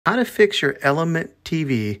How to fix your Element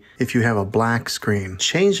TV if you have a black screen.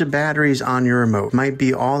 Change the batteries on your remote. Might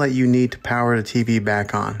be all that you need to power the TV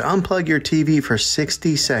back on. Unplug your TV for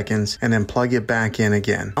 60 seconds and then plug it back in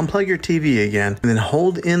again. Unplug your TV again and then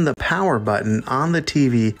hold in the power button on the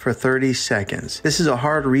TV for 30 seconds. This is a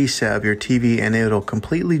hard reset of your TV and it'll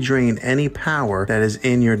completely drain any power that is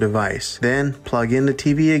in your device. Then plug in the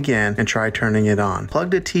TV again and try turning it on. Plug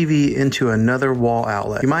the TV into another wall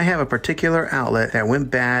outlet. You might have a particular outlet that went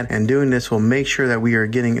bad, and doing this will make sure that we are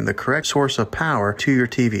getting the correct source of power to your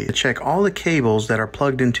TV. Check all the cables that are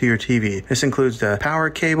plugged into your TV. This includes the power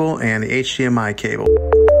cable and the HDMI cable.